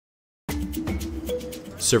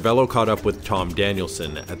Cervelo caught up with Tom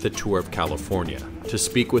Danielson at the Tour of California to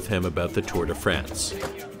speak with him about the Tour de France.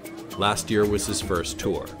 Last year was his first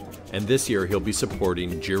tour, and this year he'll be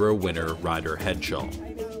supporting Giro winner Ryder Hedgehog.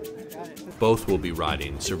 Both will be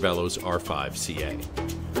riding Cervelo's R5 CA.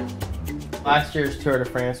 Last year's Tour de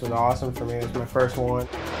France was awesome for me. It was my first one.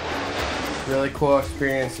 Really cool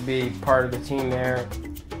experience to be part of the team there.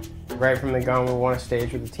 Right from the gun, we won a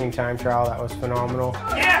stage with the team time trial. That was phenomenal.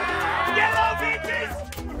 Yeah! Yellow bitches!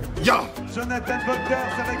 Yeah!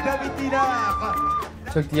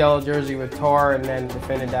 Took the yellow jersey with Tor and then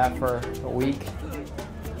defended that for a week.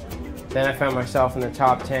 Then I found myself in the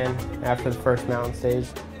top 10 after the first mountain stage.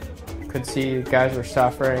 Could see guys were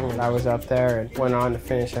suffering and I was up there and went on to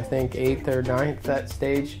finish, I think, 8th or 9th that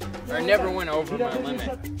stage. I never went over my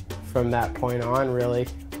limit. From that point on, really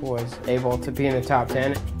was able to be in the top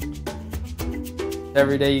 10.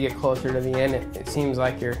 Every day you get closer to the end, it seems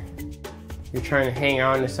like you're trying to hang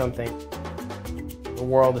on to something. The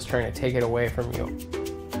world is trying to take it away from you.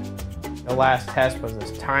 The last test was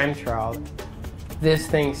this time trial. This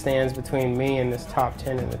thing stands between me and this top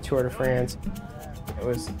 10 in the Tour de France. It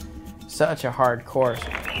was such a hard course.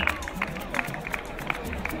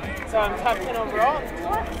 So I'm top 10 overall?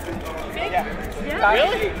 Yeah.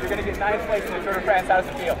 Really? You're going to get 9th place in the Tour de France. How does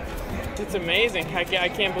it feel? It's amazing. I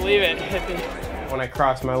can't believe it. When I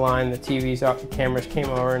crossed my line, the cameras came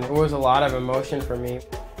over, and it was a lot of emotion for me.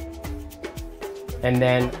 And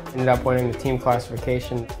then ended up winning the team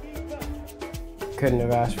classification. Couldn't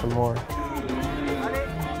have asked for more.